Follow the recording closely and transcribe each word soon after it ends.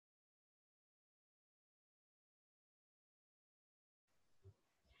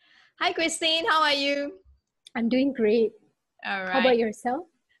Hi, Christine. How are you? I'm doing great. All How about right. yourself?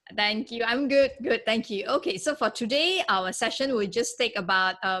 Thank you. I'm good. Good. Thank you. Okay. So for today, our session will just take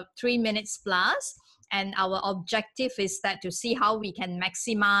about 3 minutes plus. And our objective is that to see how we can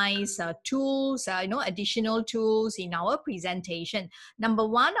maximize tools, additional tools in our presentation. Number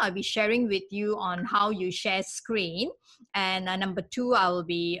one, I'll be sharing with you on how you share screen. And number two, I will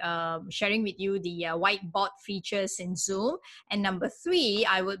be sharing with you the whiteboard features in Zoom. And number three,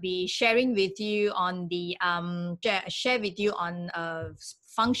 I will be sharing with you on the share with you on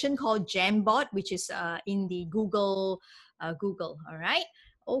function called Jamboard, which is in the Google. All right.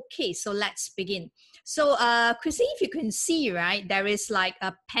 Okay, so let's begin. So, Chrissy, if you can see, right, there is like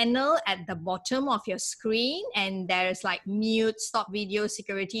a panel at the bottom of your screen, and there's like mute, stop video,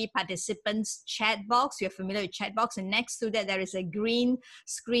 security, participants, chat box. You're familiar with chat box, and next to that, there is a green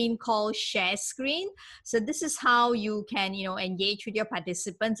screen called share screen. So this is how you can, engage with your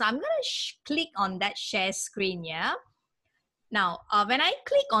participants. I'm gonna click on that share screen, yeah. Now, when I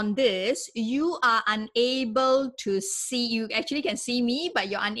click on this, you are unable to see, you actually can see me, but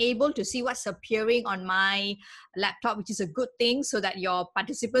you're unable to see what's appearing on my laptop, which is a good thing so that your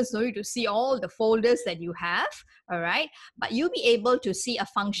participants know you to see all the folders that you have, all right? But you'll be able to see a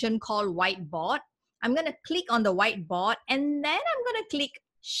function called Whiteboard. I'm going to click on the whiteboard and then I'm going to click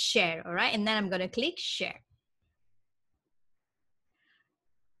share, all right? And then I'm going to click share.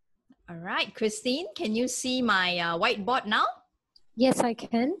 All right, Christine, can you see my whiteboard now? Yes, I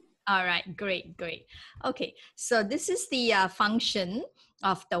can. All right, great. Okay, so this is the function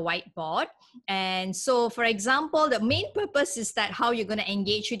of the whiteboard. And so, for example, the main purpose is that how you're going to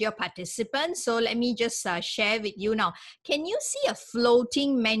engage with your participants. So let me just share with you now. Can you see a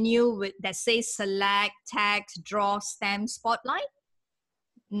floating menu that says select, text, draw, stamp, spotlight?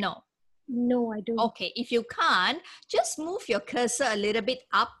 No. No, I don't. Okay, if you can't, just move your cursor a little bit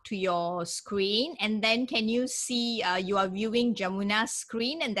up to your screen, and then can you see you are viewing Jamuna's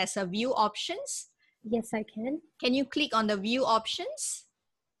screen and there's a view options? Yes, I can. Can you click on the view options?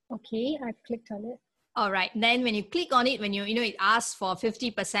 Okay, I've clicked on it. All right, then when you click on it, when it asks for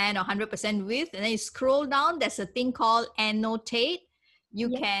 50% or 100% width, and then you scroll down, there's a thing called Annotate. You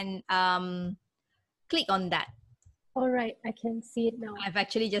can click on that. All right, I can see it now. I've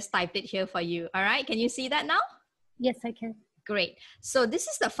actually just typed it here for you. All right, can you see that now? Yes, I can. Great. So this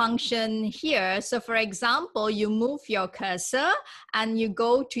is the function here. So for example, you move your cursor and you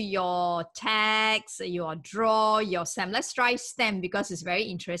go to your text, your draw, your stamp. Let's try stamp because it's very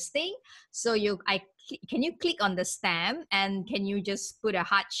interesting. So can you click on the stamp and can you just put a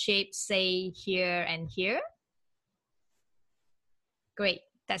heart shape, say here and here? Great.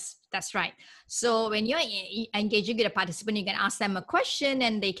 That's right. So when you're engaging with a participant, you can ask them a question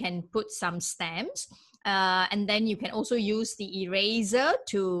and they can put some stamps. And then you can also use the eraser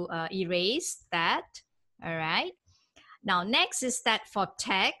to erase that. All right. Now, next is that for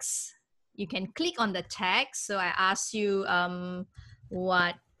text, you can click on the text. So I ask you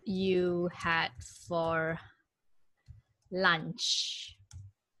what you had for lunch.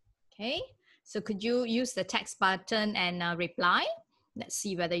 Okay. So could you use the text button and reply? Let's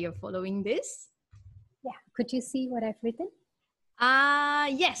see whether you're following this. Yeah. Could you see what I've written?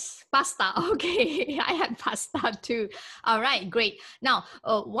 Yes, pasta. Okay, I had pasta too. All right, great. Now,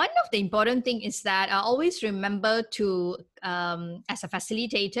 one of the important thing is that always remember to, as a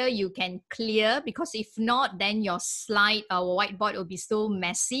facilitator, you can clear, because if not, then your slide or whiteboard will be so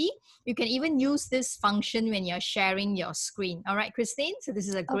messy. You can even use this function when you're sharing your screen. All right, Christine? So this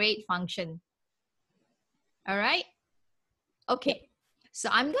is a great function. All right. Okay. So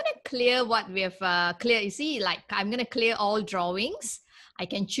I'm going to clear what we have cleared. You see, like I'm going to clear all drawings. I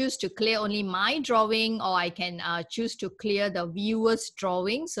can choose to clear only my drawing, or I can choose to clear the viewer's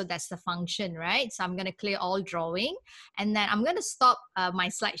drawing. So that's the function, right? So I'm going to clear all drawing. And then I'm going to stop my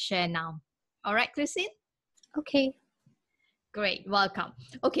slide share now. All right, Christine? Okay. Great, welcome.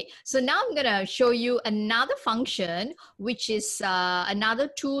 Okay, so now I'm gonna show you another function, which is another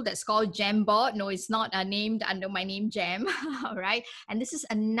tool that's called Jamboard. No, it's not named under my name, Jam, all right? And this is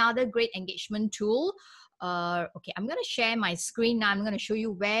another great engagement tool. Okay, I'm gonna share my screen now. I'm gonna show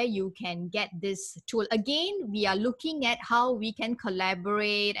you where you can get this tool. Again, we are looking at how we can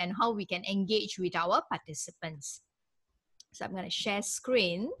collaborate and how we can engage with our participants. So I'm gonna share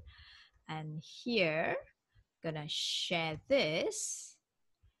screen, and here, gonna share this.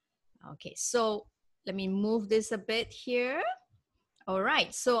 Okay, so let me move this a bit here. All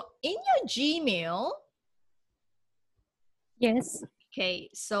right, so in your Gmail. Yes.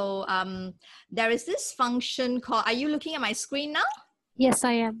 Okay, so there is this function called, are you looking at my screen now? Yes,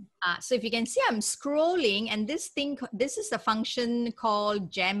 I am. So if you can see, I'm scrolling, and this is the function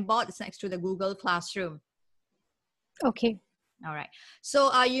called Jamboard. It's next to the Google Classroom. Okay. All right.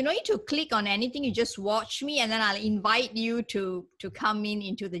 So you don't need to click on anything. You just watch me, and then I'll invite you to come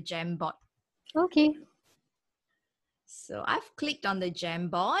into the Jamboard. Okay. So I've clicked on the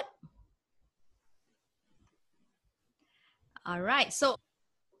Jamboard. All right. So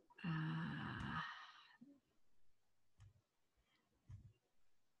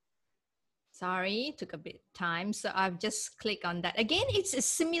sorry, took a bit of time. So I've just clicked on that. Again, it's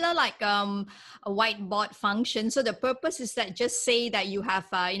similar like a whiteboard function. So the purpose is that just say that you have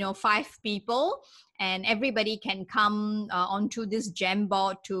 5 people, and everybody can come onto this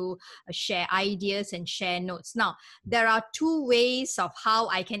Jamboard to share ideas and share notes. Now, there are 2 ways of how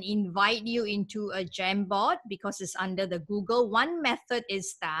I can invite you into a Jamboard because it's under the Google. One method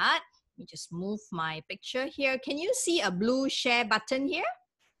is that, let me just move my picture here. Can you see a blue share button here?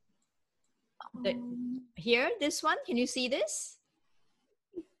 Here, this one, can you see this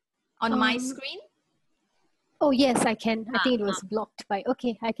on my screen? Oh yes, I can. I think it was blocked by.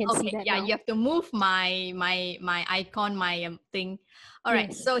 Okay, I can see that. Yeah, now. you have to move my icon, my thing. All right,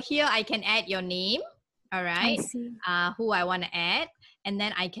 Yes. so here I can add your name. All right, I see. who I want to add, and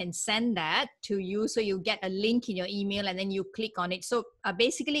then I can send that to you. So you get a link in your email, and then you click on it. So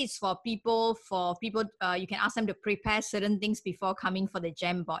basically, it's for people. You can ask them to prepare certain things before coming for the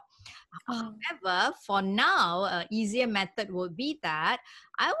Jamboard. However, for now, easier method would be that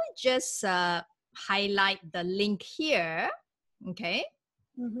I would just highlight the link here, okay?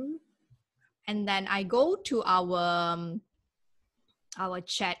 And then I go to our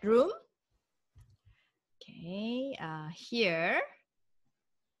chat room. Okay, here,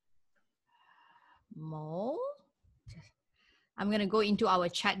 more. I'm gonna go into our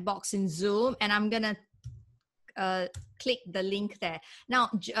chat box in Zoom, and I'm gonna click the link there. Now,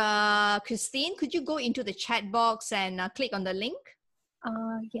 Christine, could you go into the chat box and click on the link?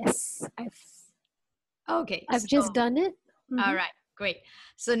 Yes, I've so, just done it. All right, great.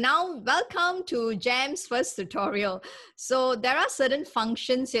 So now, welcome to Jam's first tutorial. So there are certain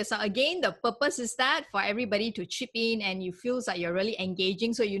functions here. So again, the purpose is that for everybody to chip in and you feel like you're really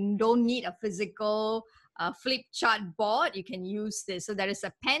engaging. So you don't need a physical flip chart board. You can use this. So there is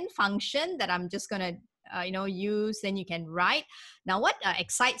a pen function that I'm just gonna use, then you can write. Now what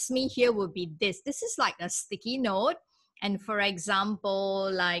excites me here would be this. This is like a sticky note. And for example,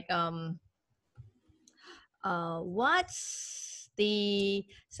 like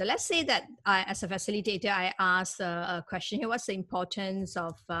so let's say that as a facilitator, I ask a question here. What's the importance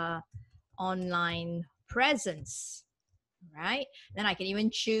of online presence, right? Then I can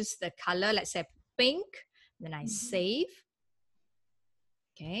even choose the color, let's say pink, then I save.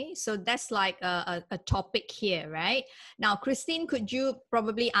 Okay, so that's like a topic here, right? Now, Christine, could you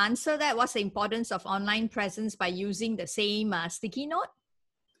probably answer that? What's the importance of online presence by using the same sticky note?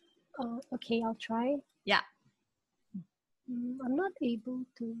 Okay, I'll try. Yeah. I'm not able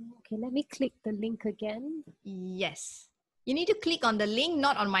to. Okay, let me click the link again. Yes. You need to click on the link,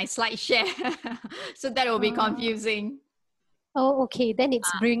 not on my slide share. So that will be confusing. Oh, okay. Then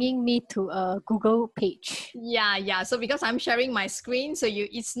it's bringing me to a Google page. Yeah. So because I'm sharing my screen, so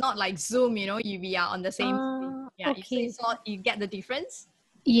it's not like Zoom, we are on the same screen. Yeah, okay. You get the difference?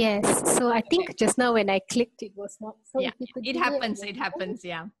 Yes. So I think just now when I clicked, it was not. So yeah, it happens.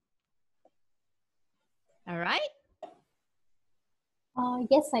 Yeah. All right.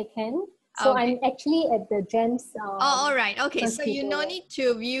 Yes, I can. So I'm actually at the GEMS. all right. Okay. So you no need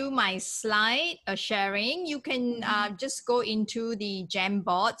to view my slide sharing. You can just go into the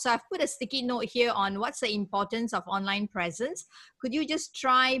Jamboard. So I've put a sticky note here on what's the importance of online presence. Could you just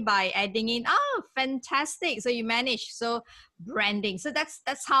try by adding in? Oh, fantastic. So you managed. So branding. So that's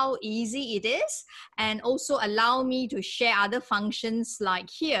how easy it is. And also allow me to share other functions like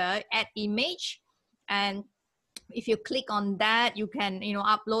here, add image. And if you click on that, you can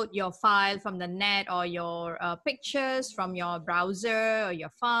upload your file from the net or your pictures from your browser or your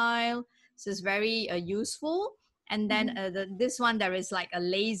file. So it's very useful. And then this one, there is like a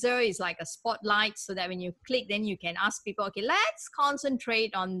laser, is like a spotlight, so that when you click, then you can ask people, okay, let's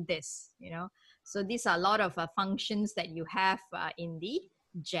concentrate on this. So these are a lot of functions that you have in the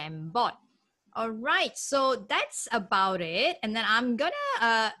Jamboard. All right, so that's about it. And then I'm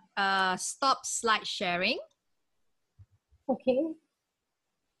gonna stop slide sharing. Okay.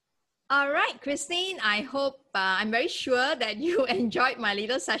 All right, Christine, I hope, I'm very sure that you enjoyed my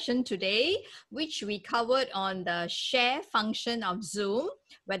little session today, which we covered on the share function of Zoom,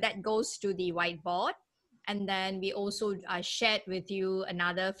 where that goes to the whiteboard. And then we also shared with you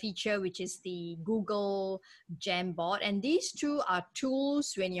another feature, which is the Google Jamboard. And these two are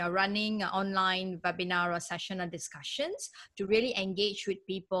tools when you're running an online webinar or session or discussions to really engage with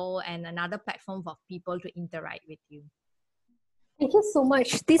people, and another platform for people to interact with you. Thank you so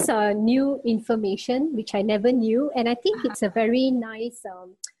much. These are new information which I never knew, and I think it's a very nice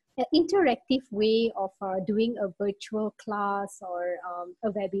interactive way of doing a virtual class or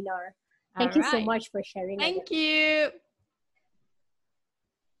a webinar. Thank you so much for sharing. Thank you.